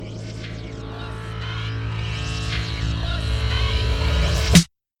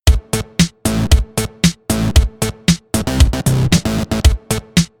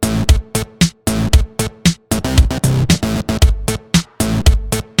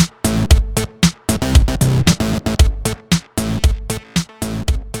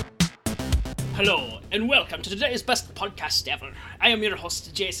Hello, and welcome to today's best podcast ever. I am your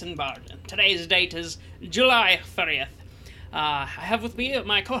host, Jason Bard, and today's date is July 30th. I have with me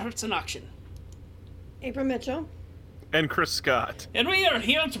my cohorts in action. April Mitchell. And Chris Scott. And we are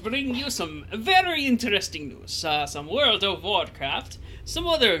here to bring you some very interesting news. Some World of Warcraft, some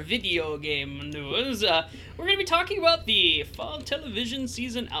other video game news. We're going to be talking about the fall television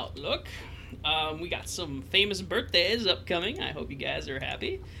season outlook. We got some famous birthdays upcoming. I hope you guys are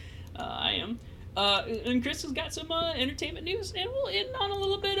happy. I am. And Chris has got some entertainment news, and we'll end on a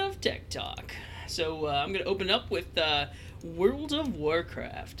little bit of tech talk. So I'm going to open up with World of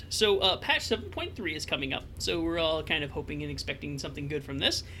Warcraft. So patch 7.3 is coming up, so we're all kind of hoping and expecting something good from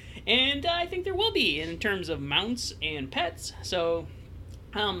this. And I think there will be in terms of mounts and pets. So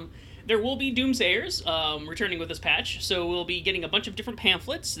there will be Doomsayers returning with this patch, so we'll be getting a bunch of different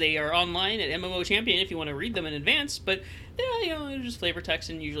pamphlets. They are online at MMO Champion if you want to read them in advance, but they're just flavor text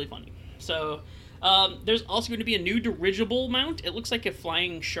and usually funny. So there's also going to be a new dirigible mount. It looks like a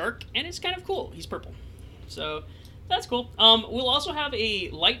flying shark, and it's kind of cool. He's purple. So that's cool. We'll also have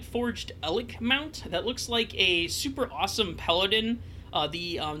a light-forged Elec mount that looks like a super awesome paladin,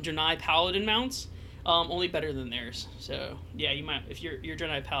 the Draenei paladin mounts. Only better than theirs. So, yeah, you might, if you're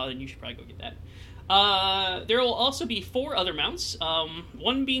Draenei Paladin, you should probably go get that. There will also be 4 other mounts.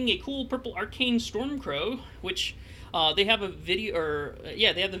 One being a cool purple arcane Stormcrow, which they have a video,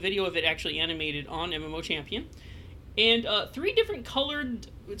 they have the video of it actually animated on MMO Champion. And 3 different colored,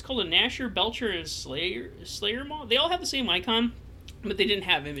 it's called a Nasher, Belcher, and Slayer Maw. They all have the same icon, but they didn't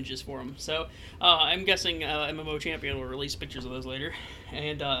have images for them. So I'm guessing MMO Champion will release pictures of those later.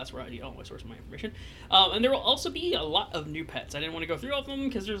 And that's where I always source my information. And there will also be a lot of new pets. I didn't want to go through all of them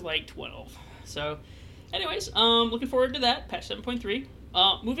because there's like 12. So anyways, looking forward to that. Patch 7.3.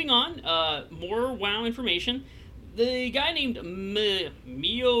 Moving on, more WoW information. The guy named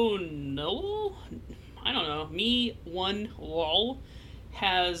Mionolo? I don't know. Me1lol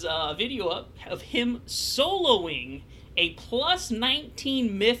has a video up of him soloing a plus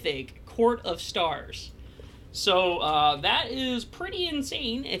 19 mythic Court of Stars. So that is pretty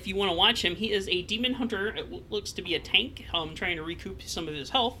insane if you want to watch him. He is a demon hunter. It looks to be a tank trying to recoup some of his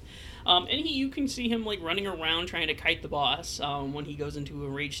health. And you can see him like running around trying to kite the boss when he goes into a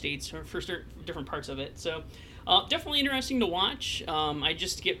rage states for different parts of it. So definitely interesting to watch. I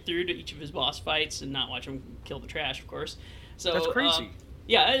just skip through to each of his boss fights and not watch him kill the trash, of course. So that's crazy.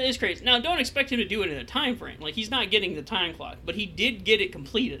 Yeah, it is crazy. Now, don't expect him to do it in a time frame. Like, he's not getting the time clock, but he did get it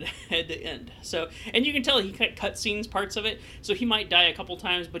completed at the end. So, and you can tell he cut cutscenes, parts of it, so he might die a couple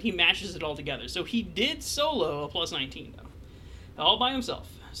times, but he mashes it all together. So he did solo a plus 19, though. All by himself.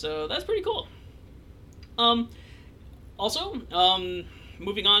 So that's pretty cool. Also,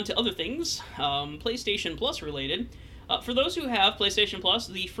 moving on to other things, PlayStation Plus related. For those who have PlayStation Plus,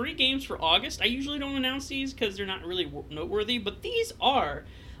 the free games for August, I usually don't announce these because they're not really noteworthy, but these are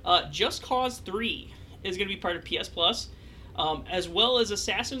Just Cause 3 is going to be part of PS Plus, as well as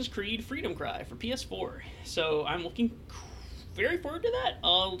Assassin's Creed Freedom Cry for PS4. So I'm looking very forward to that.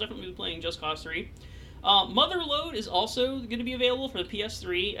 I'll definitely be playing Just Cause 3. Motherload is also going to be available for the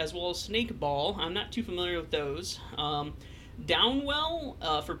PS3, as well as Snake Ball. I'm not too familiar with those. Downwell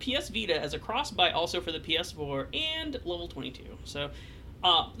for PS Vita as a cross-buy also for the PS4, and Level 22. So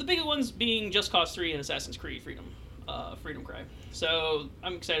the big ones being Just Cause 3 and Assassin's Creed Freedom Cry. So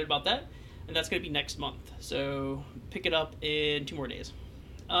I'm excited about that, and that's going to be next month. So pick it up in 2 more days.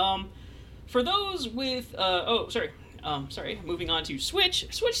 For those with moving on to Switch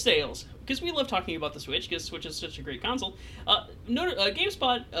sales, because we love talking about the Switch, because Switch is such a great console.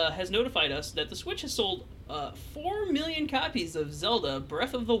 GameSpot has notified us that the Switch has sold 4 million copies of Zelda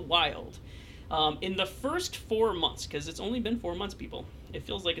Breath of the Wild in the first 4 months, because it's only been 4 months, people. It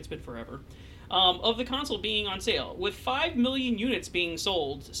feels like it's been forever. Of the console being on sale, with 5 million units being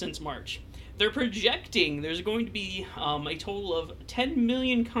sold since March. They're projecting there's going to be a total of 10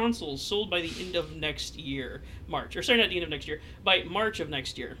 million consoles sold by the end of next year. Not the end of next year, by March of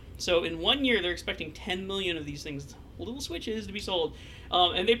next year. So in 1 year, they're expecting 10 million of these things, little Switches, to be sold.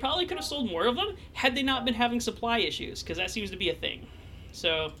 And they probably could have sold more of them had they not been having supply issues, because that seems to be a thing.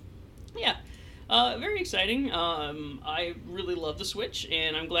 So, yeah. Very exciting. I really love the Switch,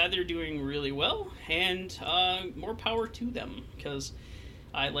 and I'm glad they're doing really well, and more power to them, because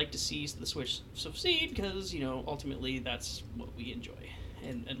I like to see the Switch succeed, because, ultimately that's what we enjoy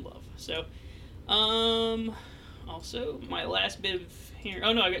and love. So, also, my last bit of here,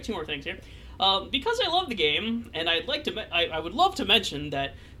 I got 2 more things here. Because I love the game, and I would love to mention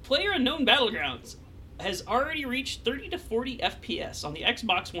that PlayerUnknown Battlegrounds has already reached 30 to 40 FPS on the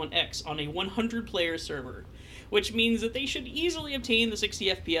Xbox One X on a 100-player server, which means that they should easily obtain the 60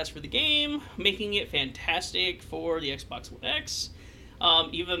 FPS for the game, making it fantastic for the Xbox One X.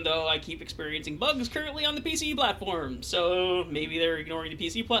 Even though I keep experiencing bugs currently on the PC platform. So maybe they're ignoring the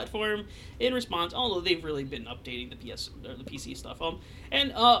PC platform in response, although they've really been updating the PC stuff.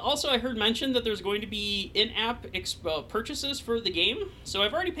 And also I heard mention that there's going to be in-app purchases for the game. So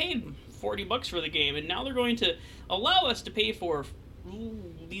I've already paid $40 for the game, and now they're going to allow us to pay for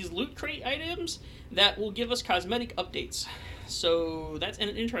these loot crate items that will give us cosmetic updates. So that's an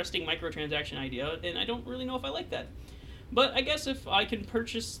interesting microtransaction idea, and I don't really know if I like that. But I guess if I can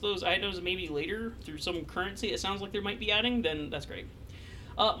purchase those items maybe later through some currency it sounds like they might be adding, then that's great.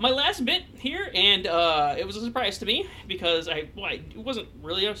 My last bit here, and it was a surprise to me, because it wasn't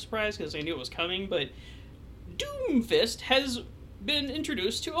really a surprise because I knew it was coming, but Doomfist has been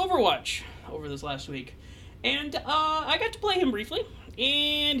introduced to Overwatch over this last week. And I got to play him briefly,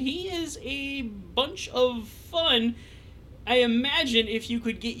 and he is a bunch of fun. I imagine if you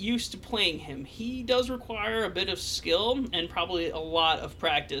could get used to playing him. He does require a bit of skill and probably a lot of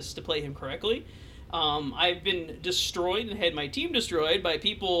practice to play him correctly. I've been destroyed and had my team destroyed by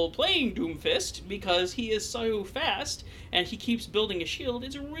people playing Doomfist because he is so fast and he keeps building a shield.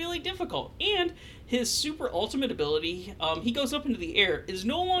 It's really difficult. And his super ultimate ability, he goes up into the air, is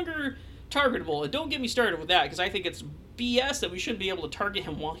no longer targetable. And don't get me started with that, because I think it's BS that we shouldn't be able to target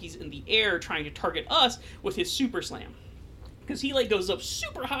him while he's in the air trying to target us with his super slam. Because he goes up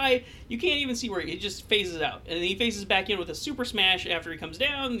super high, you can't even see where he just phases out. And then he phases back in with a super smash after he comes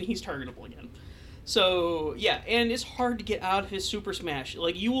down, and he's targetable again. So, yeah, and it's hard to get out of his super smash.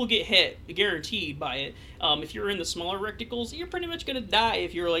 You will get hit, guaranteed, by it. If you're in the smaller reticles, you're pretty much going to die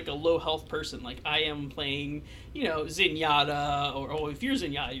if you're, a low-health person. I am playing, Zenyatta, or if you're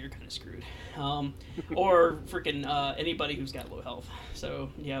Zenyatta, you're kind of screwed. Or freaking anybody who's got low health. So,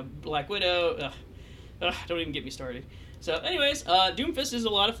 yeah, Black Widow, don't even get me started. So, anyways, Doomfist is a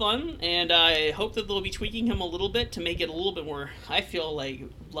lot of fun, and I hope that they'll be tweaking him a little bit to make it a little bit more, I feel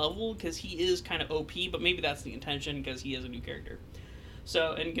level, because he is kind of OP, but maybe that's the intention, because he is a new character.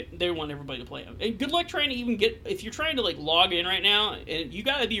 So, and they want everybody to play him. And good luck trying to even if you're trying to, log in right now, and you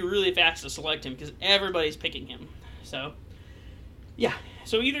gotta be really fast to select him, because everybody's picking him. So, yeah.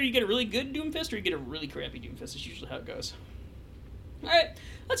 So either you get a really good Doomfist, or you get a really crappy Doomfist. That's usually how it goes. Alright,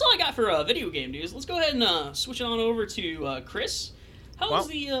 that's all I got for video game news. Let's go ahead and switch it on over to Chris. How's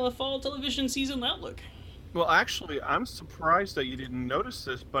the fall television season outlook? Well, actually, I'm surprised that you didn't notice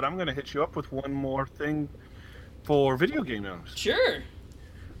this, but I'm going to hit you up with one more thing for video game news. Sure.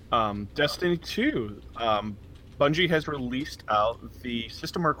 Destiny 2. Bungie has released out the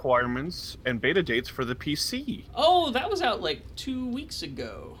system requirements and beta dates for the PC. Oh, that was out 2 weeks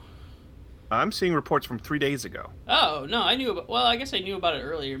ago. I'm seeing reports from 3 days ago. Oh, no, I knew I guess I knew about it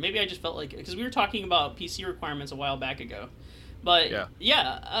earlier. Maybe I just felt because we were talking about PC requirements a while back ago. But,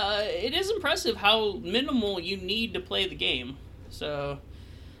 yeah, it is impressive how minimal you need to play the game. So,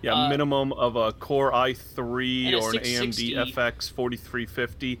 yeah, minimum of a Core i3 or an AMD 660. FX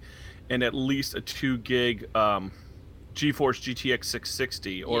 4350 and at least a 2 gig GeForce GTX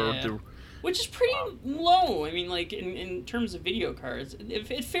 660 which is pretty low. I mean, in terms of video cards,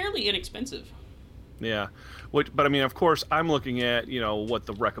 it's fairly inexpensive. Yeah, but I mean, of course, I'm looking at what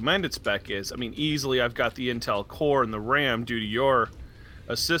the recommended spec is. I mean, easily I've got the Intel Core and the RAM due to your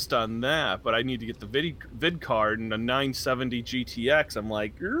assist on that, but I need to get the vid card and a 970 GTX. I'm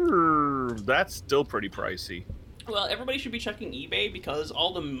like, that's still pretty pricey. Well, everybody should be checking eBay, because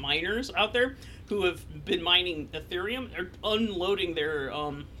all the miners out there who have been mining Ethereum are unloading their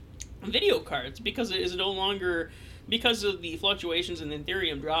video cards, because it is no longer, because of the fluctuations in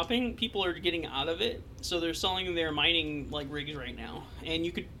Ethereum dropping, people are getting out of it, so they're selling their mining rigs right now, and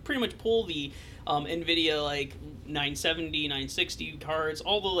you could pretty much pull the NVIDIA 970, 960 cards,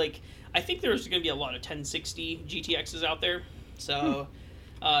 although I think there's going to be a lot of 1060 GTXs out there, so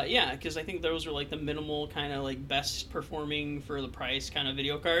yeah, because I think those are the minimal kind of best performing for the price kind of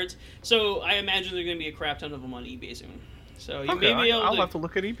video cards, so I imagine there's going to be a crap ton of them on eBay soon. So you may be able I'll have to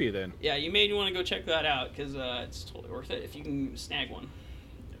look at eBay then. Yeah, you may want to go check that out, because it's totally worth it if you can snag one.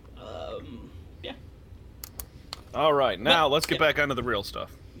 Yeah. All right, now let's get back onto the real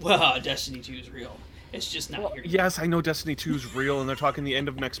stuff. Well, Destiny 2 is real. It's just not here. Yes, I know Destiny 2 is real, and they're talking the end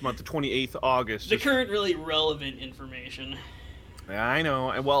of next month, the 28th August. The current really relevant information. Yeah, I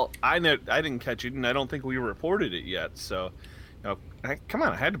know. Well, I didn't catch it, and I don't think we reported it yet, so... come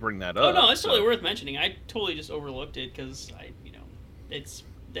on, I had to bring that up. Oh, no, it's totally worth mentioning. I totally just overlooked it, because, it's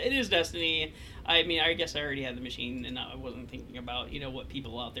It is Destiny. I mean, I guess I already had the machine, and I wasn't thinking about what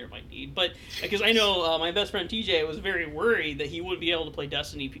people out there might need. But because I know my best friend TJ was very worried that he wouldn't be able to play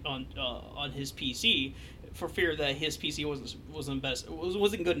Destiny on his PC for fear that his PC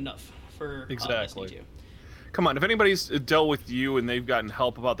wasn't good enough for Exactly. Destiny 2. Come on, if anybody's dealt with you and they've gotten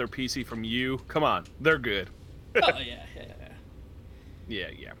help about their PC from you, come on, they're good. Oh yeah.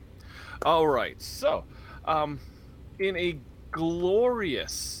 Yeah. All right, so, in a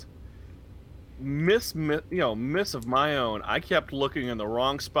glorious miss of my own, I kept looking in the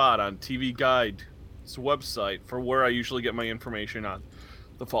wrong spot on TV Guide's website for where I usually get my information on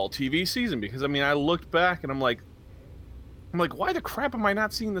the fall TV season, because I mean, I looked back and I'm like, why the crap am I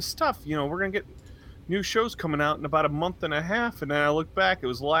not seeing this stuff? We're gonna get new shows coming out in about a month and a half, and then I looked back, it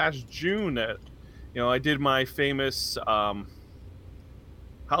was last June that I did my famous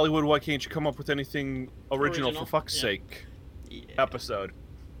Hollywood, why can't you come up with anything original for fuck's sake episode.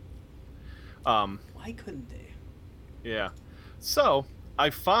 Why couldn't they? Yeah. So, I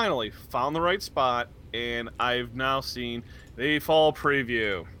finally found the right spot, and I've now seen the fall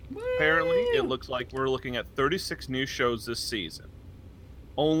preview. Woo! Apparently, it looks like we're looking at 36 new shows this season.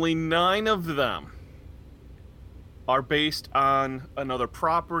 Only 9 of them are based on another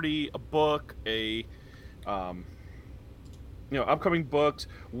property, a book, upcoming books.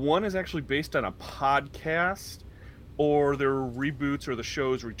 One is actually based on a podcast, or their reboots, or the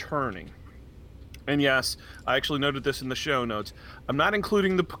show's returning. And yes, I actually noted this in the show notes. I'm not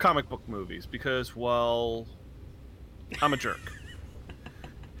including the comic book movies because, well, I'm a jerk.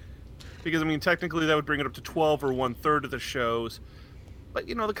 Because, I mean, technically that would bring it up to 12 or 1/3 of the shows. But,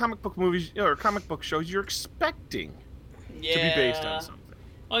 the comic book movies, or comic book shows, you're expecting to be based on something.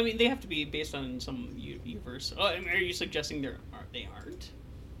 Well, I mean, they have to be based on some universe. Oh, I mean, are you suggesting they aren't?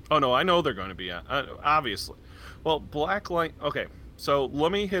 Oh, no, I know they're going to be, obviously. Well, Blacklight... Okay, so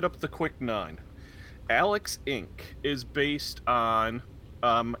let me hit up the quick 9. Alex Inc. is based on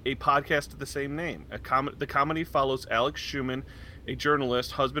a podcast of the same name. The comedy follows Alex Schumann, a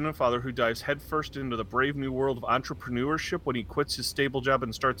journalist, husband, and father who dives headfirst into the brave new world of entrepreneurship when he quits his stable job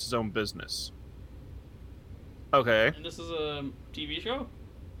and starts his own business. Okay. And this is a TV show?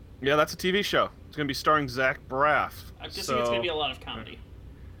 Yeah, that's a TV show. It's going to be starring Zach Braff. I'm guessing it's going to be a lot of comedy.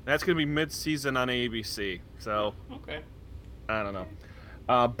 That's going to be mid-season on ABC. So, okay. I don't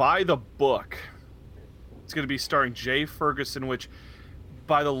know. By the Book. It's going to be starring Jay Ferguson, which,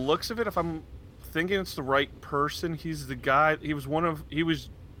 by the looks of it, if I'm thinking it's the right person, he's the guy. He was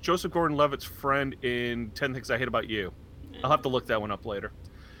Joseph Gordon-Levitt's friend in 10 Things I Hate About You. I'll have to look that one up later.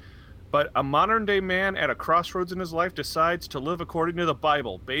 But a modern-day man at a crossroads in his life decides to live according to the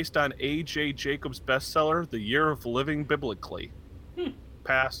Bible, based on A.J. Jacobs' bestseller, The Year of Living Biblically.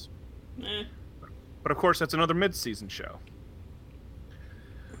 Pass. But of course, that's another mid-season show.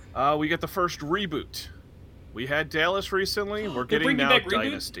 We get the first reboot. We had Dallas recently. We're getting now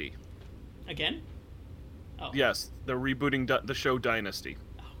Dynasty. Again? Oh. Yes, they're rebooting the show Dynasty.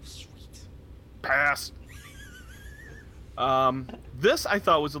 Oh, sweet. Pass. This I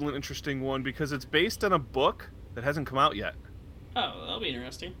thought was an interesting one because it's based on a book that hasn't come out yet. Oh, that'll be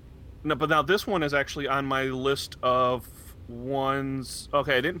interesting. No, but now this one is actually on my list of ones.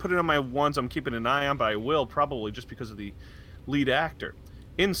 Okay, I didn't put it on my ones I'm keeping an eye on, but I will probably just because of the lead actor.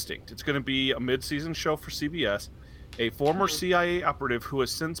 Instinct. It's going to be a mid-season show for CBS. A former CIA operative who has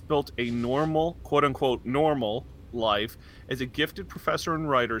since built a normal, quote-unquote, normal life as a gifted professor and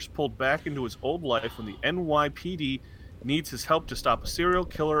writer is pulled back into his old life when the NYPD needs his help to stop a serial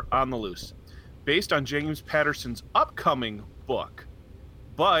killer on the loose. Based on James Patterson's upcoming book.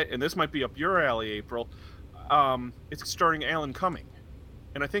 But, and this might be up your alley, April, it's starring Alan Cumming.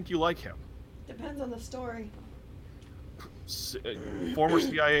 And I think you like him. Depends on the story. Former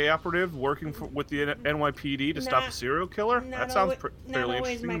CIA operative working with the NYPD to stop a serial killer? That sounds fairly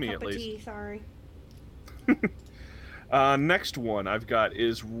interesting to me, at least. Tea, sorry. Next one I've got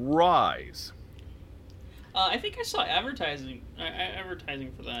is Rise. I think I saw advertising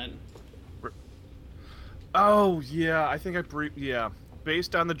for that. Oh yeah, I think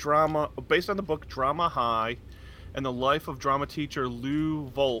based on the book Drama High, and the life of drama teacher Lou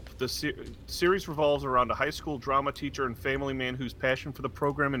Volpe. The series revolves around a high school drama teacher and family man whose passion for the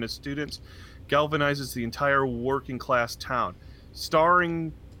program and his students galvanizes the entire working class town.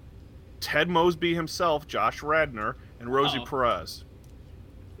 Starring Ted Mosby himself, Josh Radnor, and Rosie Perez.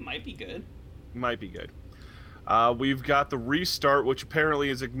 Might be good. Might be good. We've got The Restart, which apparently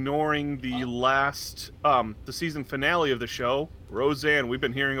is ignoring the last, the season finale of the show. Roseanne, we've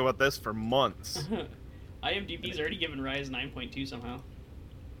been hearing about this for months. IMDb's already given Rise 9.2 somehow.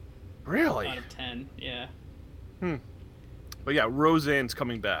 Really? Out of 10, yeah. But yeah, Roseanne's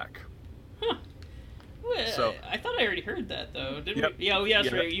coming back. Huh. Well, So- I thought I already heard that though. Didn't Yep. we? Yeah. Oh, yeah.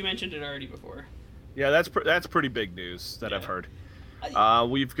 That's Yeah. right. You mentioned it already before. Yeah, that's pretty big news that I've Yeah. heard. I-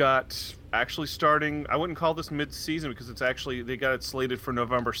 We've got actually starting. I wouldn't call this mid-season because it's actually they got it slated for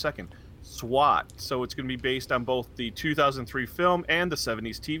November 2nd. SWAT. So it's going to be based on both the 2003 film and the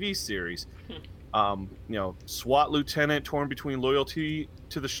 70s TV series. SWAT lieutenant torn between loyalty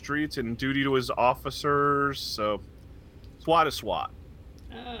to the streets and duty to his officers. So SWAT is SWAT.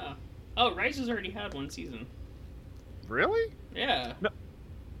 Oh, Rise has already had one season. Really? Yeah.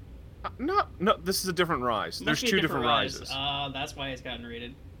 No. This is a different Rise. Must There's be a two different Rises. That's why it's gotten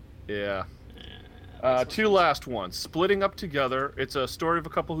rated. Yeah. Makes Two more sense. last ones. Splitting Up Together. It's a story of a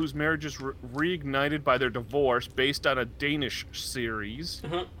couple whose marriage is reignited by their divorce, based on a Danish series.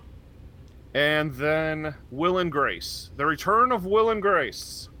 Uh-huh. And then Will and Grace. The Return of Will and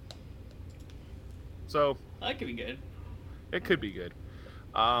Grace. So That could be good. it could be good.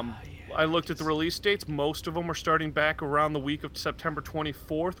 Yeah, I looked at the release dates. Most of them are starting back around the week of September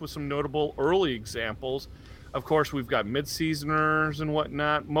 24th, with some notable early examples. Of course, we've got mid-seasoners and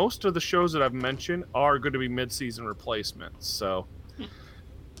whatnot. Most of the shows that I've mentioned are going to be mid-season replacements, so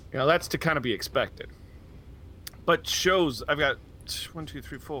that's to kind of be expected. But shows, I've got 1, 2,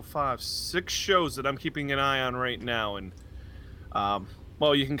 3, 4, 5, 6 shows that I'm keeping an eye on right now, and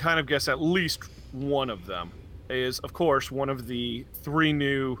you can kind of guess at least one of them is, of course, one of the 3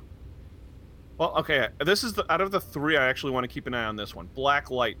 new. Well, okay, this is out of the 3, I actually want to keep an eye on this one. Black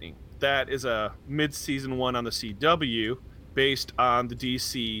Lightning. That is a mid-season one on the CW, based on the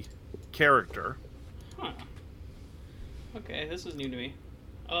DC character. Huh. Okay, this is new to me.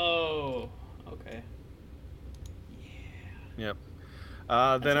 Oh, okay. Yep.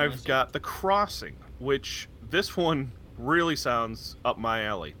 Then That's I've interesting. got The Crossing, which this one really sounds up my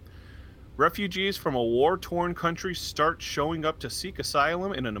alley. Refugees from a war-torn country start showing up to seek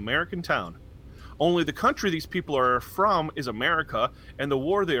asylum in an American town. Only the country these people are from is America, and the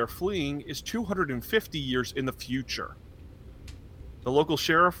war they are fleeing is 250 years in the future. The local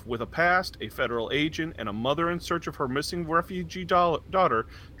sheriff with a past, a federal agent, and a mother in search of her missing refugee daughter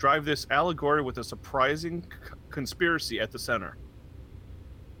drive this allegory with a surprising conspiracy at the center.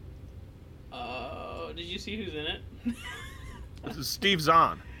 Did you see who's in it? This is Steve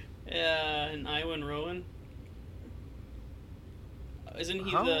Zahn. And Iwan Rowan. Isn't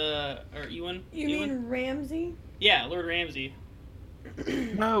he or Ewan? You mean Ramsey? Yeah, Lord Ramsey.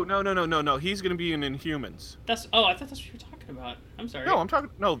 No. He's going to be in Inhumans. I thought that's what you were talking about. I'm sorry. No, I'm talking.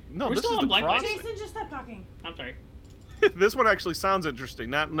 No. We're This still is on The Black Crossing. Lightning? Jason, just stop talking. I'm sorry. This one actually sounds interesting,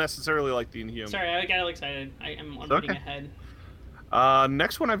 not necessarily like the Inhumans. Sorry, I got all excited. I'm It's reading okay. ahead.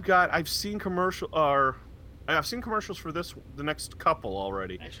 Next one I've seen commercials for the next couple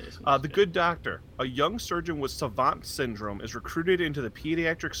already. Actually, this one's The Good Doctor. A young surgeon with savant syndrome is recruited into the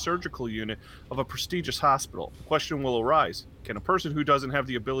pediatric surgical unit of a prestigious hospital. The question will arise: can a person who doesn't have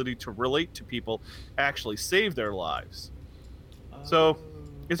the ability to relate to people actually save their lives? So,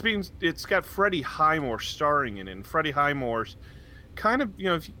 It's got Freddie Highmore starring in it, and Freddie Highmore's kind of,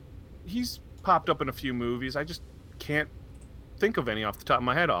 he's popped up in a few movies. I just can't think of any off the top of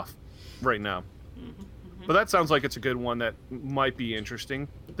my head right now. But that sounds like it's a good one that might be interesting.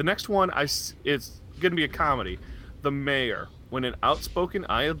 The next one it's going to be a comedy. The Mayor. When an outspoken,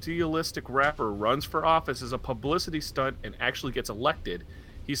 idealistic rapper runs for office as a publicity stunt and actually gets elected,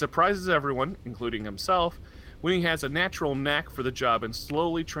 he surprises everyone, including himself, when he has a natural knack for the job and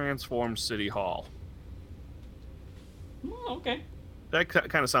slowly transforms City Hall. Oh, okay. That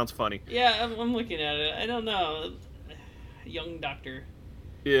kind of sounds funny. Yeah, I'm looking at it. I don't know. Young Doctor.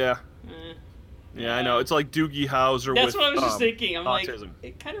 Yeah. Eh. Yeah, I know. It's like Doogie Howser That's with what I was just thinking. I'm autism. like,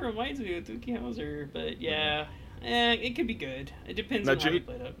 it kind of reminds me of Doogie Howser, but yeah. It could be good. It depends Now, on how you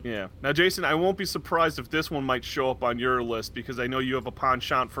play it up. Yeah. Now, Jason, I won't be surprised if this one might show up on your list because I know you have a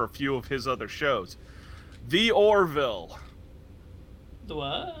penchant for a few of his other shows. The Orville. The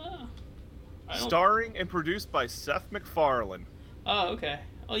what? Starring and produced by Seth MacFarlane. Oh, okay.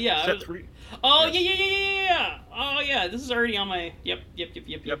 Oh, yeah. Set three. Oh, Yes. yeah. Oh, yeah. This is already on my. Yep.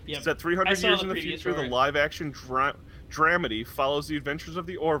 Set 300 I saw years the in the previews future, for the it. live-action dramedy follows the adventures of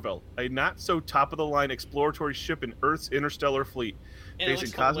the Orville, a not-so-top-of-the-line exploratory ship in Earth's interstellar fleet. It Facing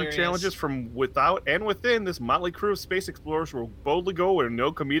looks cosmic hilarious. challenges from without and within, this motley crew of space explorers will boldly go where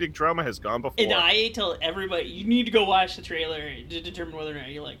no comedic drama has gone before. And I tell everybody, you need to go watch the trailer to determine whether or not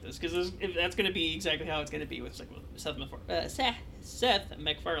you like this, because that's going to be exactly how it's going to be with Seth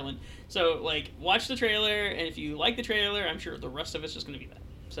MacFarlane. So, like, watch the trailer, and if you like the trailer, I'm sure the rest of it's just going to be that.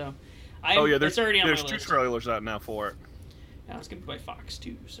 So, There's it's already on there's my two list. trailers out now for it. Yeah, it's going to be by Fox,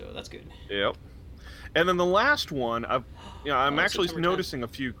 too, so that's good. Yep. And then the last one, I'm actually September 10th. noticing a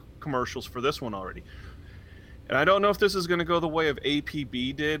few commercials for this one already. And I don't know if this is going to go the way of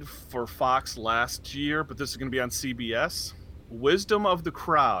APB did for Fox last year, but this is going to be on CBS. Wisdom of the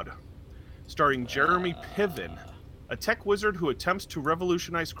Crowd, starring Jeremy Piven, a tech wizard who attempts to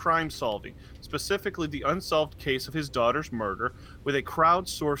revolutionize crime solving, specifically the unsolved case of his daughter's murder, with a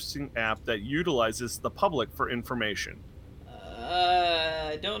crowdsourcing app that utilizes the public for information.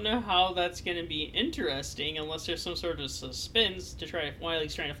 I don't know how that's going to be interesting unless there's some sort of suspense to try while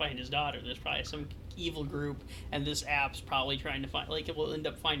he's trying to find his daughter. There's probably some evil group, and this app's probably trying to find, like, it will end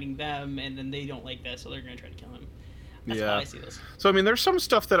up finding them, and then they don't like that, so they're going to try to kill him. That's how I see this. So, I mean, there's some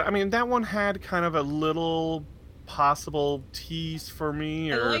stuff that one had kind of a little possible tease for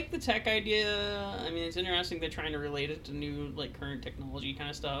me. I like the tech idea. I mean, it's interesting they're trying to relate it to new, like, current technology kind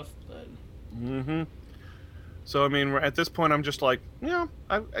of stuff, but... Mm-hmm. So, I mean, at this point, I'm just like,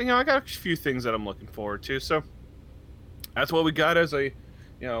 I got a few things that I'm looking forward to. So, that's what we got as a,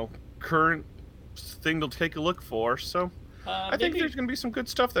 current thing to take a look for. So, I think there's going to be some good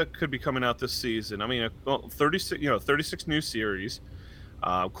stuff that could be coming out this season. I mean, 36 new series.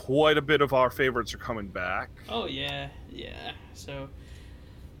 Quite a bit of our favorites are coming back. Oh yeah. So,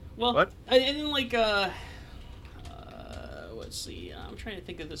 well, what? And then like, let's see. I'm trying to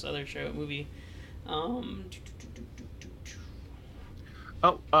think of this other movie. Well,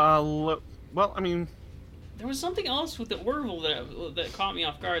 I mean, there was something else with the Orville that caught me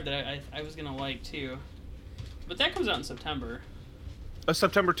off guard that I was gonna like too, but that comes out in September.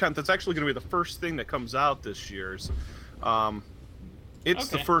 September 10th. That's actually going to be the first thing that comes out this year's. It's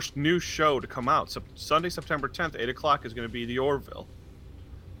the first new show to come out. So Sunday, September 10th, 8 o'clock is going to be the Orville.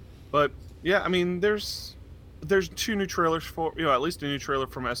 But yeah, I mean, there's 2 new trailers for at least a new trailer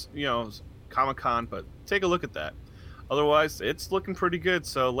from Comic-Con. But take a look at that. Otherwise, it's looking pretty good.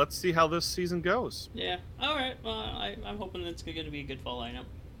 So let's see how this season goes. Yeah. All right. Well, I'm hoping it's going to be a good fall lineup.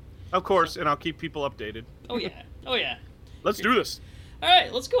 Of course, and I'll keep people updated. Oh yeah. Oh yeah. Let's do this. All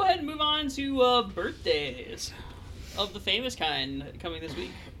right. Let's go ahead and move on to birthdays of the famous kind coming this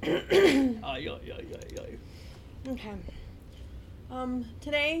week. Okay.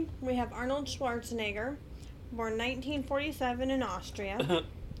 Today we have Arnold Schwarzenegger, born 1947 in Austria.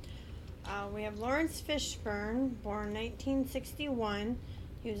 We have Lawrence Fishburne, born 1961.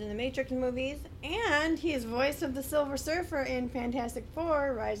 He was in the Matrix movies, and he is voice of the Silver Surfer in Fantastic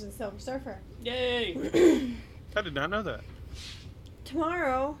Four: Rise of the Silver Surfer. Yay! I did not know that.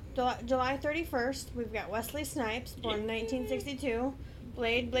 Tomorrow, July 31st, we've got Wesley Snipes, born 1962.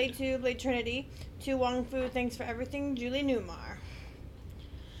 Blade 2, Blade Trinity. Tu Wong Fu, Thanks for Everything, Julie Newmar.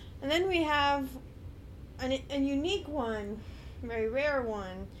 And then we have a unique one, very rare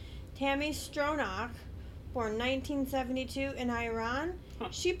one. Tammy Stronach, born 1972 in Iran.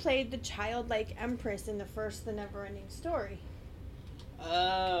 She played the childlike empress in the first The Neverending Story.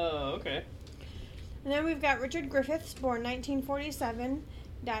 Oh, okay. And then we've got Richard Griffiths, born 1947,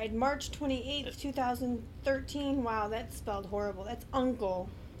 died March 28th, 2013. Wow, that's spelled horrible. That's Uncle.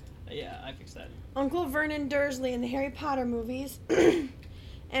 Yeah, I fixed that. Uncle Vernon Dursley in the Harry Potter movies. And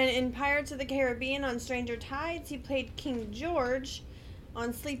in Pirates of the Caribbean on Stranger Tides, he played King George.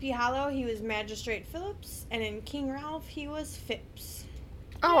 On Sleepy Hollow, he was Magistrate Phillips. And in King Ralph, he was Phipps.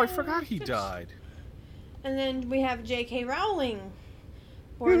 Oh, I forgot he died. And then we have J.K. Rowling,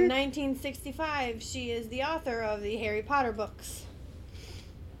 born 1965. She is the author of the Harry Potter books.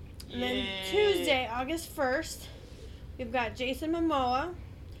 And then Tuesday, August 1st, we've got Jason Momoa,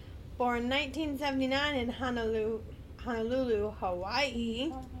 born 1979 in Honolulu,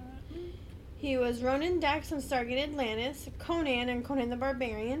 Hawaii. He was Ronan Dex on Stargate Atlantis, Conan and Conan the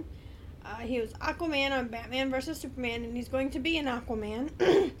Barbarian. He was Aquaman on Batman vs. Superman, and he's going to be an Aquaman.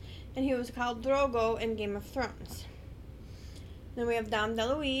 And he was called Drogo in Game of Thrones. Then we have Dom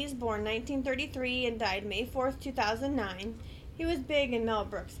DeLuise, born 1933 and died May 4th, 2009. He was big in Mel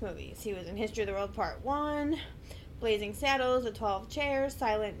Brooks movies. He was in History of the World Part 1, Blazing Saddles, The 12 Chairs,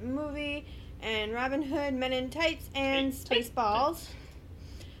 Silent Movie, and Robin Hood, Men in Tights, and Spaceballs.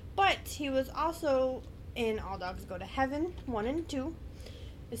 But he was also in All Dogs Go to Heaven, 1 and 2,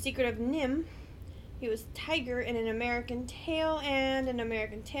 The Secret of Nim. He was Tiger in An American Tail, and An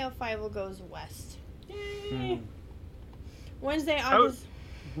American Tail, 5 Goes West. Yay! Wednesday, August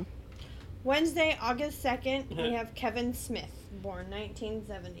 2nd, we have Kevin Smith, born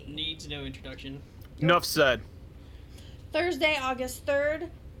 1970. Needs no introduction. Enough said. Thursday, August 3rd,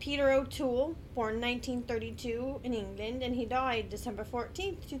 Peter O'Toole, born 1932 in England, and he died December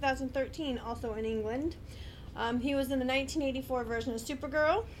 14th, 2013, also in England. He was in the 1984 version of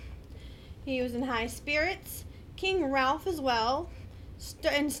Supergirl. He was in High Spirits, King Ralph as well,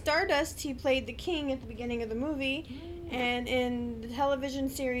 In Stardust, he played the king at the beginning of the movie, and in the television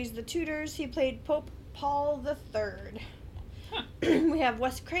series The Tudors, he played Pope Paul III. Huh. We have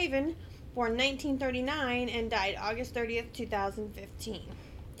Wes Craven, born 1939 and died August 30th, 2015.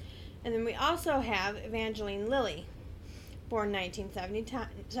 And then we also have Evangeline Lilly, born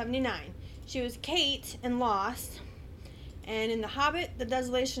 1979. She was Kate in Lost, and in The Hobbit, The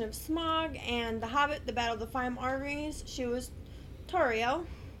Desolation of Smaug, and The Hobbit, The Battle of the Five Armies, she was Tauriel.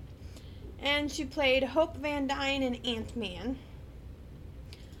 And she played Hope Van Dyne in Ant-Man.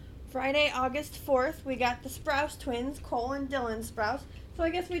 Friday, August 4th, we got the Sprouse twins, Cole and Dylan Sprouse. So I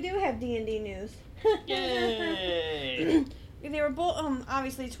guess we do have D&D news. Yay! They were both,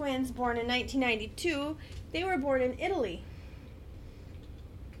 obviously twins, born in 1992. They were born in Italy.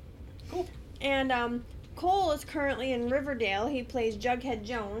 Cool. And Cole is currently in Riverdale. He plays Jughead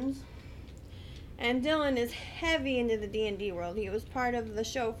Jones. And Dylan is heavy into the D&D world. He was part of the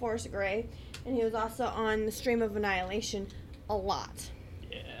show Force Grey, and he was also on the Stream of Annihilation a lot.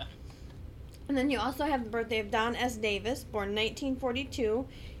 Yeah. And then you also have the birthday of Don S. Davis, born 1942.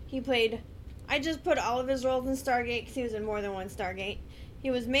 He played, I just put all of his roles in Stargate because he was in more than one Stargate.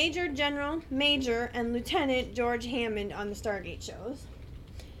 He was Major, General, Major, and Lieutenant George Hammond on the Stargate shows.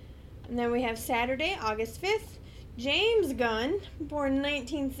 And then we have Saturday, August 5th, James Gunn, born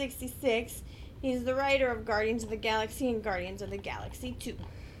 1966. He's the writer of Guardians of the Galaxy and Guardians of the Galaxy 2.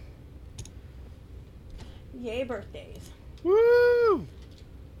 Yay, birthdays. Woo!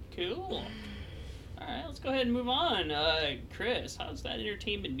 Cool. Alright, let's go ahead and move on. Chris, how's that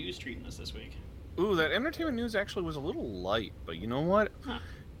entertainment news treating us this week? Ooh, that entertainment news actually was a little light, but you know what? Huh.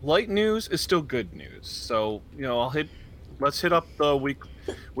 Light news is still good news. So, let's hit up the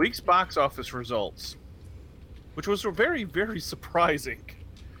week's box office results, which was very, very surprising.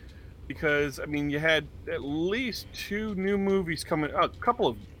 Because you had at least two new movies coming out, a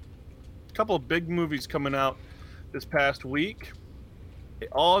couple of big movies coming out this past week. They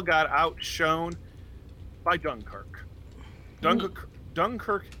all got outshone by Dunkirk.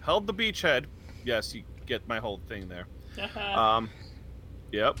 Dunkirk held the beachhead. Yes, you get my whole thing there.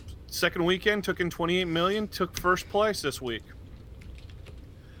 Yep. Second weekend took in 28 million, took first place this week.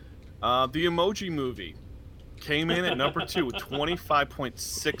 The Emoji Movie came in at number 2 with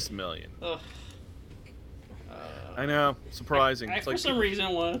 25.6 million. I know, surprising. I for some reason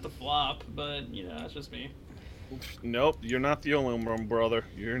wanted it to flop, but that's just me. Nope, you're not the only one, brother.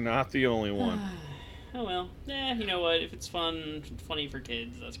 You're not the only one. Oh well. You know what? If it's funny for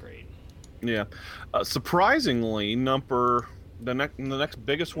kids, that's great. Yeah. Surprisingly, the next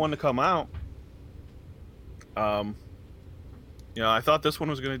biggest one to come out. I thought this one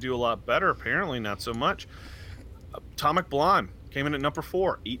was going to do a lot better. Apparently, not so much. Atomic Blonde came in at number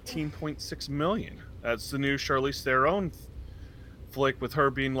 4, 18.6 million. That's the new Charlize Theron flick, with her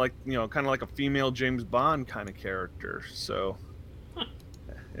being like, kind of like a female James Bond kind of character. So,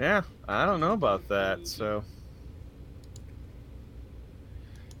 yeah, I don't know about that. So,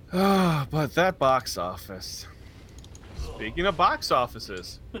 but that box office. Speaking of box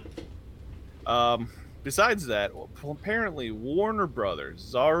offices, besides that, apparently Warner Brothers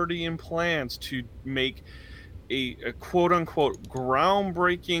is already in plans to make a quote-unquote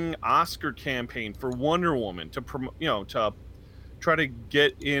groundbreaking Oscar campaign for Wonder Woman to promote, to try to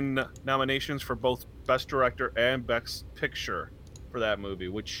get in nominations for both Best Director and Best Picture for that movie.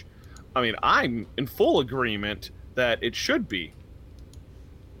 Which, I'm in full agreement that it should be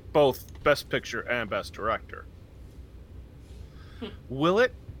both Best Picture and Best Director. Will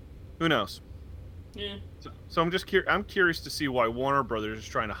it? Who knows? Yeah. So I'm curious to see why Warner Brothers is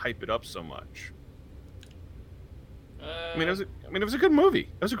trying to hype it up so much. It was a good movie.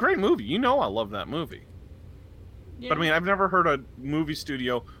 It was a great movie. I love that movie. Yeah. But I've never heard a movie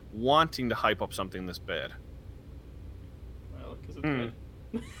studio wanting to hype up something this bad. Well, because it's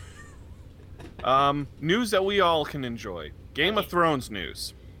good. News that we all can enjoy. Game of Thrones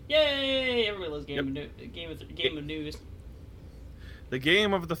news. Yay! Everybody loves Game of News. The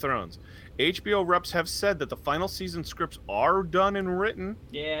Game of the Thrones. HBO reps have said that the final season scripts are done and written.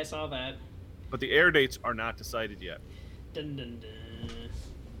 Yeah, I saw that. But the air dates are not decided yet. Dun, dun,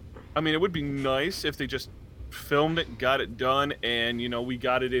 dun. It would be nice if they just filmed it, got it done, and we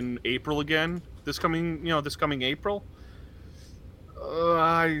got it in April again. This coming April.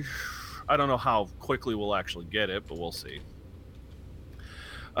 I don't know how quickly we'll actually get it, but we'll see.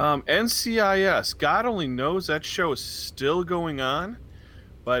 NCIS. God only knows that show is still going on,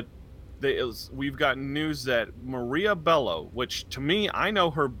 but we've gotten news that Maria Bello, which to me, I know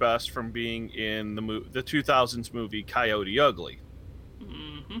her best from being in the 2000s movie Coyote Ugly.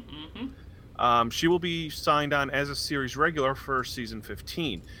 Mm-hmm, mm-hmm. She will be signed on as a series regular for season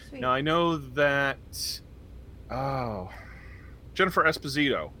 15. Sweet. Now I know that Jennifer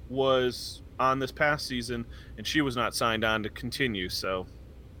Esposito was on this past season, and she was not signed on to continue. So,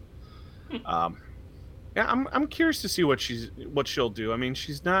 yeah, I'm curious to see what she'll do. I mean,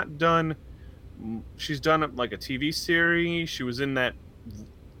 she's not done. She's done like a TV series. She was in that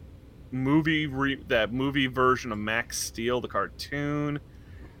movie version of Max Steel, the cartoon.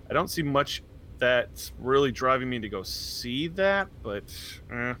 I don't see much that's really driving me to go see that, but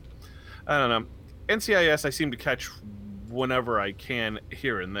I don't know. NCIS I seem to catch whenever I can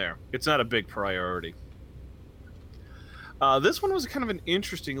here and there. It's not a big priority. This one was kind of an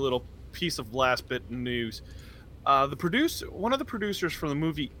interesting little piece of last bit news. One of the producers from the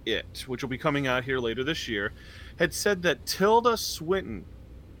movie It, which will be coming out here later this year, had said that Tilda Swinton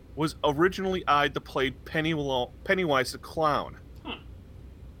was originally eyed to play Pennywise the Clown. Huh.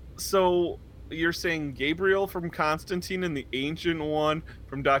 So you're saying Gabriel from Constantine and the Ancient One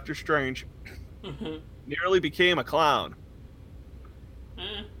from Doctor Strange nearly became a clown.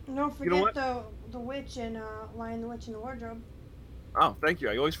 Don't You know forget the witch in Lion, the Witch, in the Wardrobe. Oh, thank you.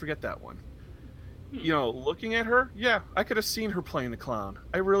 I always forget that one. You know, looking at her, yeah, I could have seen her playing the clown.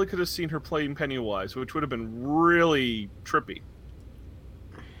 I really could have seen her playing Pennywise, which would have been really trippy.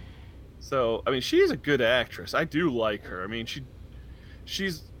 So, I mean, she is a good actress. I do like her. I mean,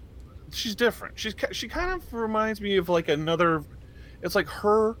 she's different. She kind of reminds me of like another. It's like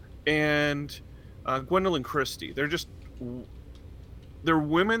her and Gwendolyn Christie. They're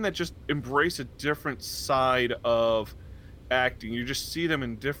women that just embrace a different side of acting. You just see them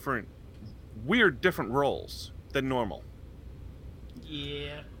in different roles than normal.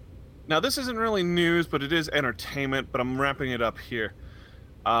 Yeah. Now, this isn't really news, but it is entertainment, but I'm wrapping it up here.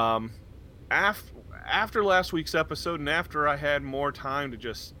 After last week's episode, and after I had more time to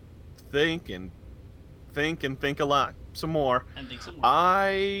just think a lot, some more,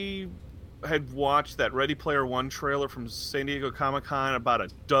 I had watched that Ready Player One trailer from San Diego Comic-Con about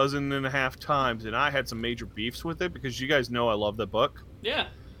 12.5 times, and I had some major beefs with it because you guys know I love the book. Yeah.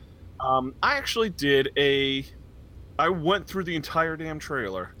 I actually I went through the entire damn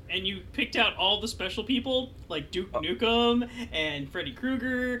trailer. And you picked out all the special people, like Duke Nukem and Freddy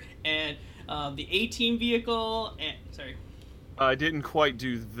Krueger and the A-Team vehicle. And sorry, I didn't quite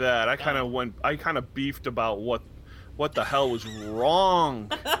do that. I kind of beefed about what the hell was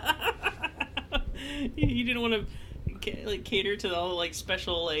wrong. You didn't want to cater to the whole like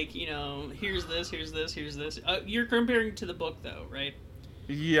special here's this. You're comparing to the book though, right?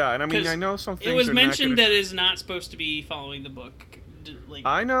 Yeah, and I mean I know some things. It was mentioned that it's not supposed to be following the book.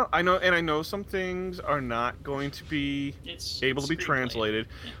 I know, and I know some things are not going to be able to be translated,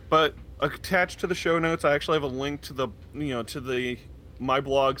 but attached to the show notes, I actually have a link to the my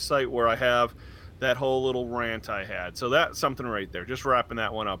blog site where I have that whole little rant I had. So that's something right there. Just wrapping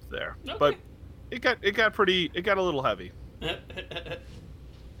that one up there. Okay. But it got a little heavy.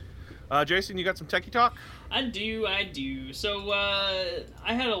 Jason, you got some techie talk? I do. So, I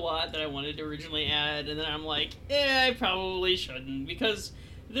had a lot that I wanted to originally add, and then I'm like, I probably shouldn't, because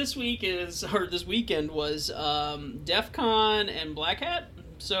this weekend was, DEF CON and Black Hat.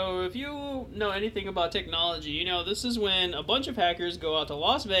 So, if you know anything about technology, you know this is when a bunch of hackers go out to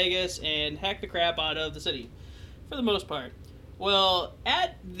Las Vegas and hack the crap out of the city, for the most part. Well,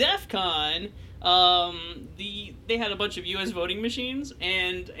 at DEF CON, they had a bunch of U.S. voting machines,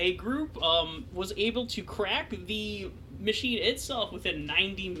 and a group was able to crack the machine itself within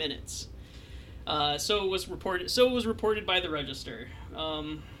 90 minutes. So it was reported by the Register.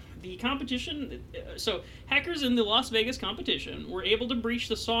 The competition, so hackers in the Las Vegas competition were able to breach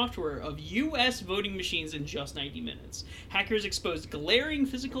the software of U.S. voting machines in just 90 minutes. Hackers exposed glaring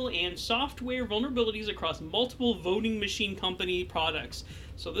physical and software vulnerabilities across multiple voting machine company products.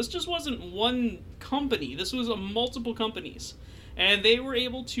 So this just wasn't one company, this was multiple companies. And they were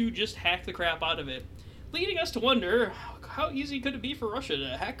able to just hack the crap out of it, leading us to wonder, how easy could it be for Russia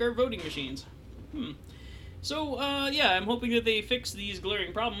to hack our voting machines? So, I'm hoping that they fix these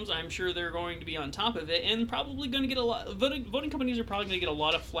glaring problems. I'm sure they're going to be on top of it, and probably going to get voting companies are probably going to get a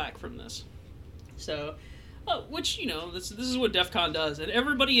lot of flack from this. So, which, this is what DEF CON does. And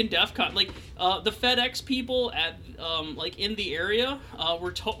everybody in DEF CON, the FedEx people at, in the area,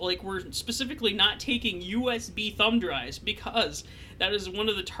 were specifically not taking USB thumb drives, because that is one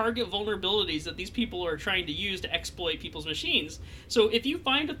of the target vulnerabilities that these people are trying to use to exploit people's machines. So if you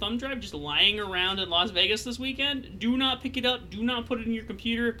find a thumb drive just lying around in Las Vegas this weekend, do not pick it up, do not put it in your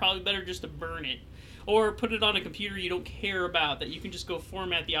computer, probably better just to burn it. or put it on a computer you don't care about, that you can just go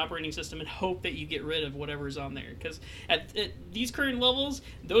format the operating system and hope that you get rid of whatever's on there. Because at these current levels,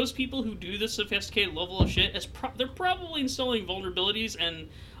 those people who do this sophisticated level of shit, they're probably installing vulnerabilities and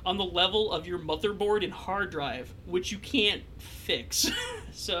on the level of your motherboard and hard drive, which you can't fix.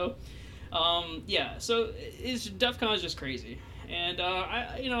 So, so DEF CON is just crazy. And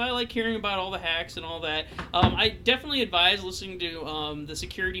I like hearing about all the hacks and all that. I definitely advise listening to the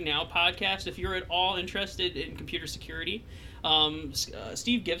Security Now podcast if you're at all interested in computer security.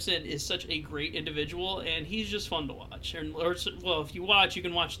 Steve Gibson is such a great individual, and he's just fun to watch. If you watch, you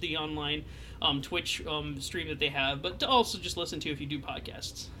can watch the online Twitch stream that they have, but to also just listen to if you do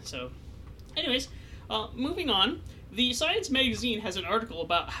podcasts. So, anyways, moving on. The Science magazine has an article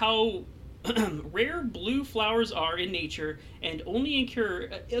about how rare blue flowers are in nature and only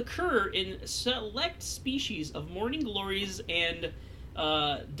occur in select species of morning glories and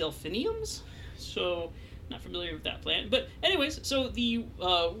delphiniums. So, not familiar with that plant. But anyways, so the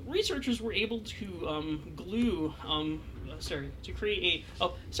researchers were able to create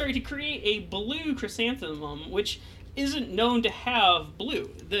a blue chrysanthemum, which isn't known to have blue.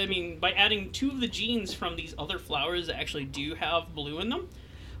 By adding 2 of the genes from these other flowers that actually do have blue in them.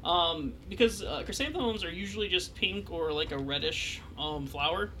 Because chrysanthemums are usually just pink or like a reddish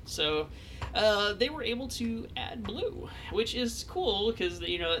flower, so they were able to add blue, which is cool because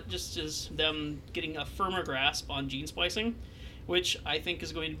it just is them getting a firmer grasp on gene splicing, which I think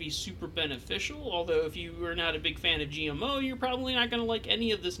is going to be super beneficial. Although if you are not a big fan of GMO, you're probably not going to like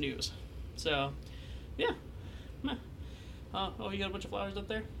any of this news. So, yeah. You got a bunch of flowers up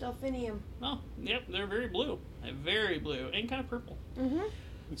there? Delphinium. Oh, yep, they're very blue. Very blue and kind of purple. Mm-hmm.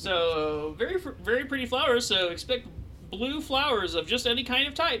 So, very, very pretty flowers, so expect blue flowers of just any kind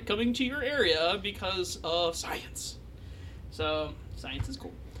of type coming to your area because of science. So, science is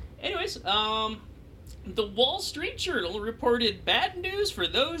cool. Anyways, the Wall Street Journal reported bad news for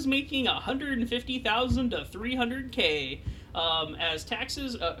those making $150,000 to $300K as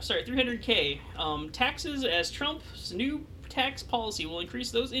taxes, $300K. Taxes as Trump's new tax policy will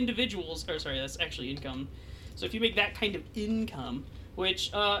increase those individuals, that's actually income. So if you make that kind of income,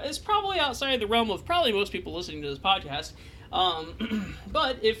 which is probably outside the realm of probably most people listening to this podcast.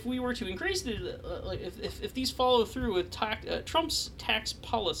 But if we were to increase if these follow through with Trump's tax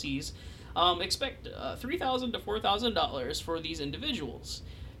policies, expect $3,000 to $4,000 for these individuals.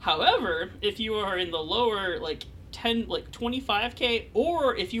 However, if you are in the lower 25K,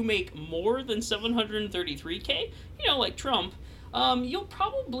 or if you make more than 733K, like Trump, you'll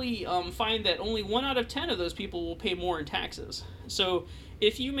probably find that only 1 out of 10 of those people will pay more in taxes. So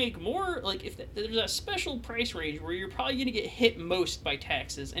if you make more, there's a special price range where you're probably going to get hit most by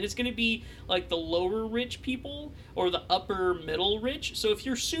taxes, and it's going to be the lower rich people or the upper middle rich. So if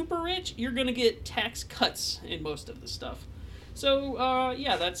you're super rich, you're going to get tax cuts in most of this stuff. So,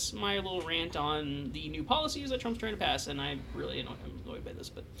 that's my little rant on the new policies that Trump's trying to pass, and I'm annoyed by this,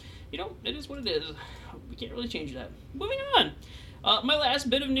 but, it is what it is. We can't really change that. Moving on. My last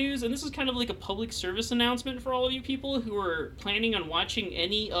bit of news, and this is kind of like a public service announcement for all of you people who are planning on watching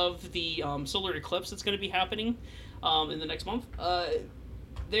any of the solar eclipse that's going to be happening in the next month.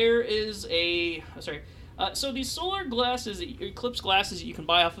 There is so these solar glasses, eclipse glasses that you can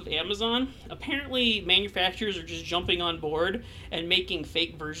buy off of Amazon, apparently manufacturers are just jumping on board and making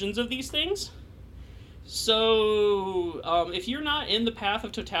fake versions of these things. So, if you're not in the path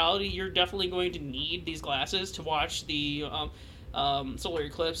of totality, you're definitely going to need these glasses to watch the solar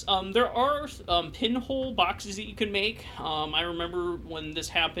eclipse. There are pinhole boxes that you can make. I remember when this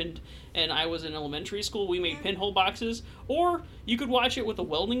happened and I was in elementary school, we made pinhole boxes. Or you could watch it with a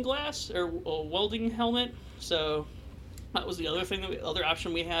welding glass or a welding helmet. So that was the other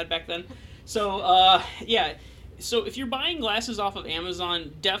option we had back then. So, So if you're buying glasses off of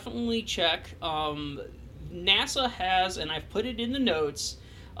Amazon, definitely check. NASA has, and I've put it in the notes,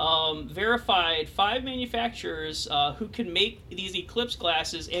 verified 5 manufacturers who can make these eclipse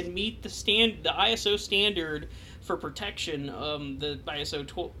glasses and meet the ISO standard for protection, the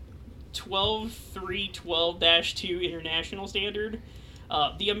ISO 12312-2 international standard.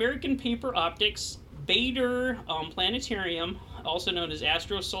 The American Paper Optics Bader Planetarium, also known as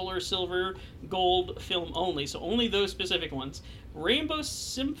Astro Solar Silver Gold Film Only, so only those specific ones. Rainbow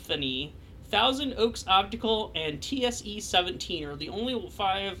Symphony, Thousand Oaks Optical, and TSE-17 are the only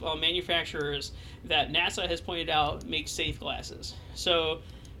 5 manufacturers that NASA has pointed out make safe glasses. So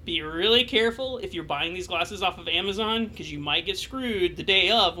be really careful if you're buying these glasses off of Amazon, because you might get screwed the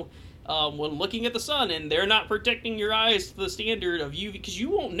day of when looking at the sun and they're not protecting your eyes to the standard of UV, because you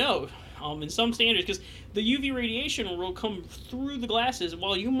won't know. in some standards, because the UV radiation will come through the glasses.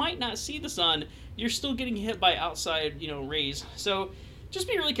 While you might not see the sun, you're still getting hit by outside, rays. So just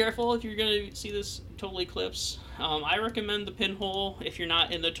be really careful if you're going to see this total eclipse. I recommend the pinhole if you're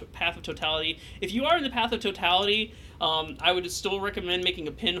not in the path of totality. If you are in the path of totality, I would still recommend making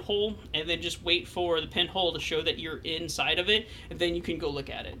a pinhole and then just wait for the pinhole to show that you're inside of it, and then you can go look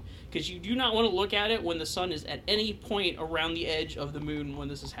at it. Because you do not want to look at it when the sun is at any point around the edge of the moon when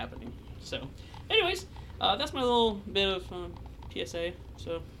this is happening. So, anyways, that's my little bit of PSA.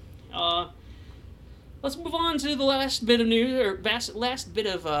 So, let's move on to the last bit of news, or last bit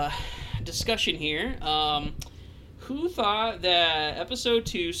of discussion here. Who thought that episode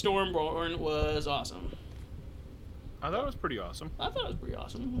 2 Stormborn was awesome? I thought it was pretty awesome. I thought it was pretty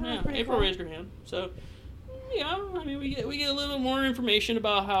awesome. That was Yeah, pretty April cool. raised her hand. So, yeah, I mean, we get a little bit more information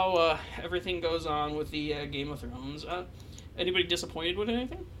about how everything goes on with the Game of Thrones. Anybody disappointed with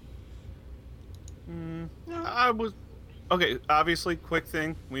anything? No. I was okay. Obviously, quick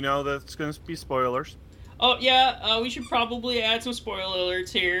thing. We know that it's going to be spoilers. Oh, yeah, we should probably add some spoiler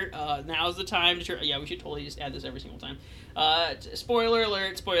alerts here. Now's the time to... Yeah, we should totally just add this every single time. Spoiler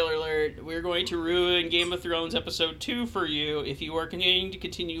alert. We're going to ruin Game of Thrones Episode 2 for you if you are continuing to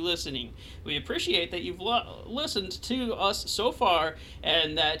continue listening. We appreciate that you've listened to us so far,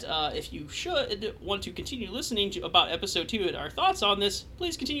 and that if you should want to continue listening about Episode 2 and our thoughts on this,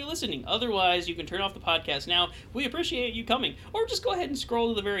 please continue listening. Otherwise, you can turn off the podcast now. We appreciate you coming. Or just go ahead and scroll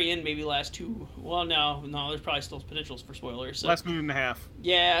to the very end, maybe last two... Well, no, there's probably still potentials for spoilers. So. Last minute and a half.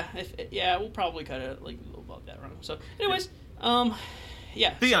 Yeah, we'll probably cut it like a little about that round. So, anyways,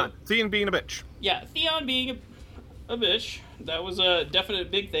 yeah. Theon being a bitch. Yeah, Theon being a bitch. That was a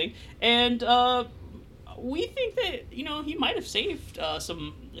definite big thing, and we think that he might have saved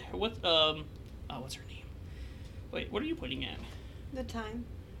some. What's her name? Wait, what are you pointing at? The time.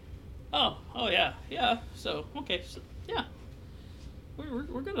 Oh yeah. So okay, so, yeah,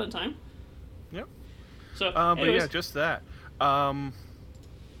 we're good on time. Yep. So, But anyways, yeah, just that.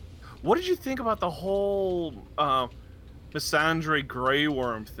 What did you think about the whole Missandre Grey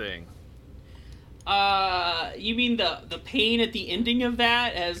Worm thing? You mean the pain at the ending of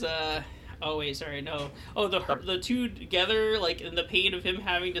that as oh wait, sorry, no. Oh, the two together, like, and the pain of him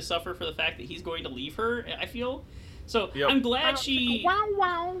having to suffer for the fact that he's going to leave her, I feel. So, Yep. I'm glad she...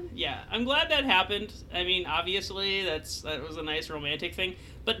 Wow. Yeah, I'm glad that happened. I mean, obviously, that was a nice romantic thing.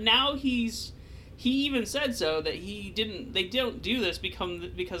 But now he even said so, that they don't do this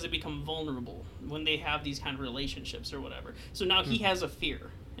because they become vulnerable when they have these kind of relationships or whatever. So now he has a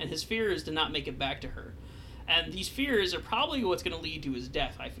fear, and his fear is to not make it back to her. And these fears are probably what's going to lead to his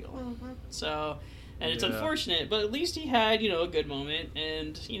death, I feel. Mm-hmm. So, and it's Yeah. unfortunate, but at least he had, a good moment,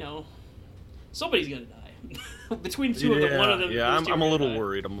 and, somebody's going to die. Between the two of them, one of them. Yeah, those two I'm a are gonna little die.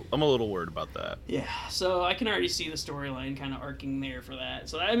 worried. I'm a little worried about that. Yeah, so I can already see the storyline kind of arcing there for that.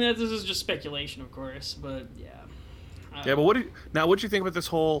 So I mean, this is just speculation, of course, but yeah. Yeah, but what do you think about this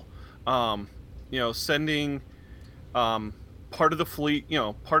whole, sending, part of the fleet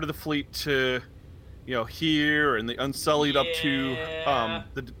to, here and the Unsullied up to,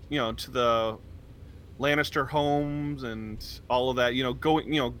 Yeah. to the Lannister homes and all of that.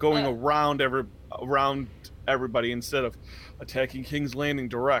 Going around everybody instead of attacking King's Landing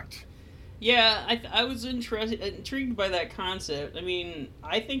direct. Yeah, I was intrigued by that concept. I mean,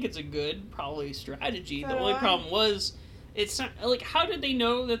 I think it's a good, probably, strategy. So The do only I. problem was, it's not, like, how did they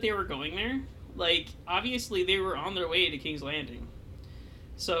know that they were going there? Like, obviously they were on their way to King's Landing.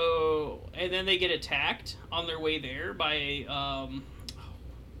 So, and then they get attacked on their way there by,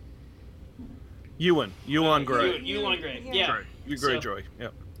 Euan Grey. Euan Grey, Yeah. yeah. Greyjoy.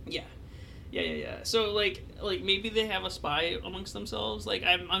 Yep. Yeah. So like maybe they have a spy amongst themselves. Like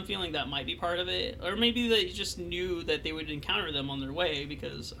I'm feeling that might be part of it, or maybe they just knew that they would encounter them on their way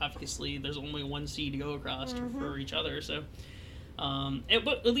because obviously there's only one sea to go across for each other. So,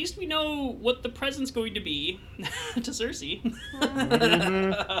 but at least we know what the present's going to be to Cersei,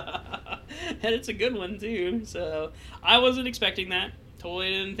 and it's a good one too. So I wasn't expecting that.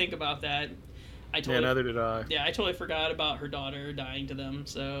 Totally didn't think about that. Neither did I. Yeah, I totally forgot about her daughter dying to them,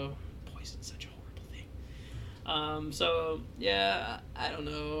 so poison's such a horrible thing. So, yeah, I don't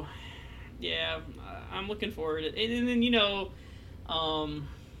know. Yeah, I'm looking forward to it. And then,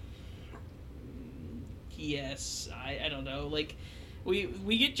 yes, I don't know. Like,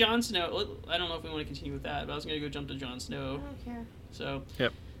 we get Jon Snow. I don't know if we want to continue with that, but I was going to go jump to Jon I Snow. don't care. So,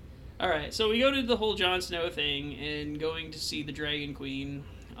 Yep. all right, so we go to the whole Jon Snow thing and going to see the Dragon Queen.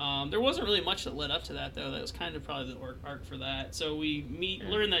 There wasn't really much that led up to that, though. That was kind of probably the arc for that. So we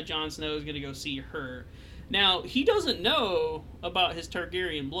learn that Jon Snow is going to go see her. Now, he doesn't know about his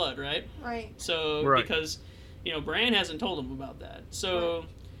Targaryen blood, right? Right. So, Right. because, Bran hasn't told him about that. So,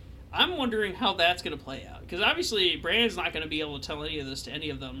 I'm wondering how that's going to play out. Because obviously, Bran's not going to be able to tell any of this to any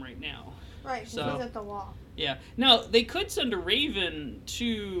of them right now. Right, because So- he's at the wall. Yeah. Now, they could send a raven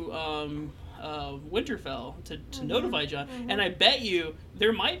to Winterfell to notify Jon. And I bet you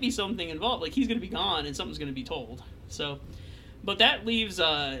there might be something involved. Like, he's going to be gone and something's going to be told. So... But that leaves,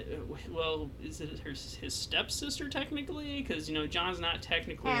 is it his stepsister technically? Because Jon's not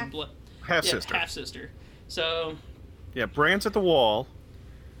technically Half. Half sister. half sister. So Yeah, Bran's at the wall.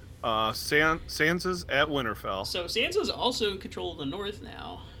 Sansa's at Winterfell. Sansa's also in control of the North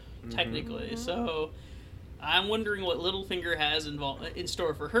now, technically. So I'm wondering what Littlefinger has in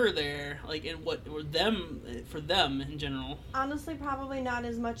store for her there, like in for them in general. Honestly, probably not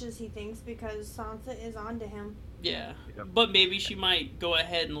as much as he thinks because Sansa is onto him. Yeah, Yep. but maybe she might go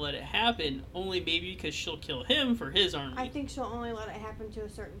ahead and let it happen. Only maybe because she'll kill him for his army. I think she'll only let it happen to a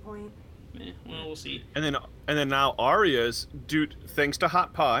certain point. Well, we'll see. And then now Arya's, thanks to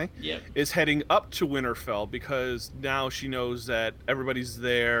Hot Pie, Yep. is heading up to Winterfell because now she knows that everybody's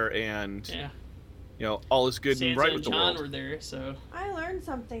there and Yeah. all is good Sansa and right and with the Jon world. were there, so. I learned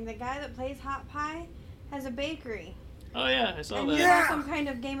something. The guy that plays Hot Pie has a bakery. Oh yeah, I saw And that. he has some kind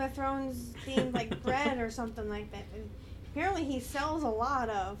of Game of Thrones themed like bread or something like that. And apparently he sells a lot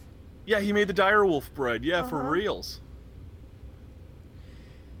of. Yeah, he made the direwolf bread. Yeah, for Uh-huh. reals.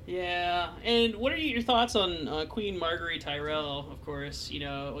 Yeah, and what are your thoughts on Queen Marguerite Tyrell? Of course, we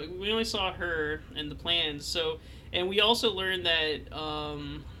only saw her and the plans. So, and we also learned that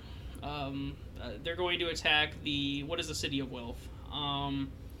they're going to attack what is the City of Wealth?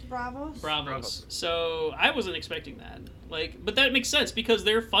 Bravos. Bravos. So I wasn't expecting that. But that makes sense because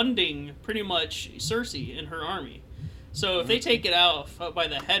they're funding pretty much Cersei and her army. So if they take it out by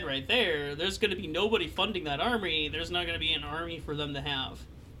the head right there, there's going to be nobody funding that army. There's not going to be an army for them to have.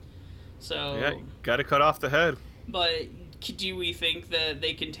 So Yeah, got to cut off the head. But do we think that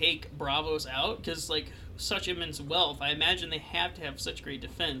they can take Bravos out? Because such immense wealth, I imagine they have to have such great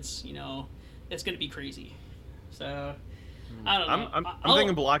defense. It's going to be crazy. So I don't know. I'm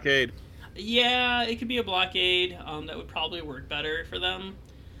thinking blockade. Yeah, it could be a blockade. That would probably work better for them.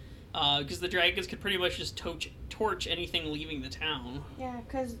 Because the dragons could pretty much just torch anything leaving the town. Yeah,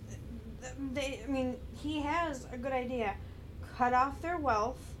 because he has a good idea. Cut off their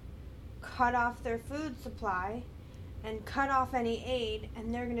wealth, cut off their food supply, and cut off any aid,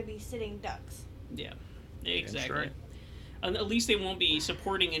 and they're going to be sitting ducks. Yeah, exactly. right. And at least they won't be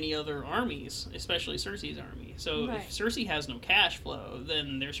supporting any other armies, especially Cersei's army. So Right. if Cersei has no cash flow,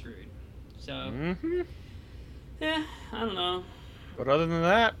 then they're screwed. So, Mm-hmm. yeah, I don't know. But other than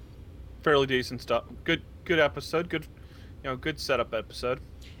that, fairly decent stuff. Good episode. Good setup episode.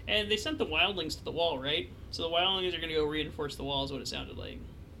 And they sent the wildlings to the wall, right? So the wildlings are going to go reinforce the wall, is what it sounded like.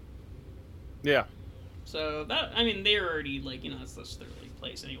 Yeah. So that, they're already that's their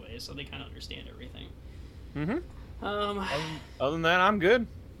place anyway, so they kind of understand everything. Mm-hmm. Um, Other than that, I'm good.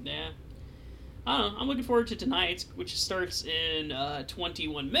 yeah. I don't know. I'm looking forward to tonight's, which starts in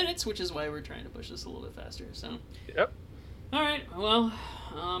 21 minutes, which is why we're trying to push this a little bit faster. So, Yep. all right. Well,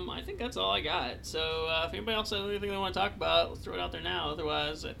 I think that's all I got. So, if anybody else has anything they want to talk about, let's throw it out there now.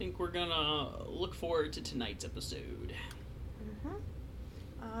 Otherwise, I think we're gonna look forward to tonight's episode.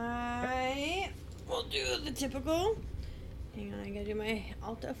 I will do the typical. Hang on, I gotta do my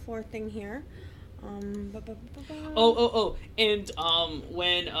Alt F4 thing here. And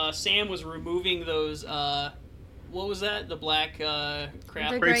when Sam was removing those, what was that? The black crap.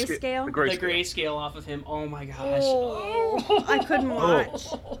 The grayscale? The The grayscale off of him. Oh my gosh. Oh, I couldn't watch.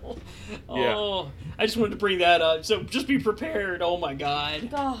 Oh, I just wanted to bring that up. So just be prepared. Oh my god.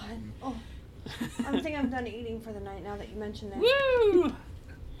 God. Oh, I think I'm done eating for the night now that you mentioned that. Woo!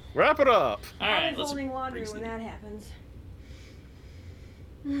 Wrap it up. All I'll right, be let's folding laundry bring when some- that happens.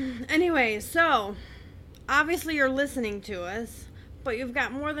 Anyway, so obviously you're listening to us, but you've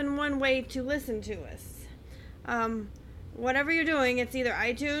got more than one way to listen to us. Whatever you're doing, it's either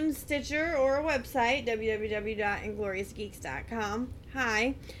iTunes, Stitcher, or a website, www.ingloriousgeeks.com.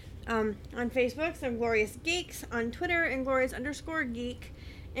 Hi. On Facebook, it's Inglorious Geeks. On Twitter, Inglorious_Geek.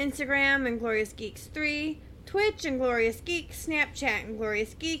 Instagram, Inglorious Geeks 3. Twitch, Inglorious Geek. Snapchat,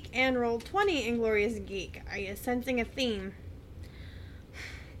 Inglorious Geek. And Roll20, Inglorious Geek. Are you sensing a theme?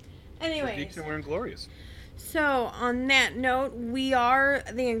 We're Anyways, geeks and we're inglorious. so on that note, we are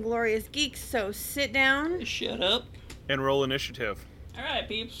the Inglorious Geeks, so sit down. Shut up. And roll initiative. All right,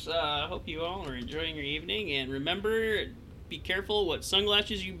 peeps. Hope you all are enjoying your evening, and remember, be careful what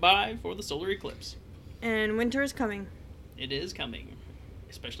sunglasses you buy for the solar eclipse. And winter is coming. It is coming,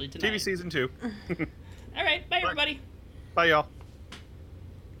 especially tonight. TV season 2. All right. Bye, everybody. Bye, y'all.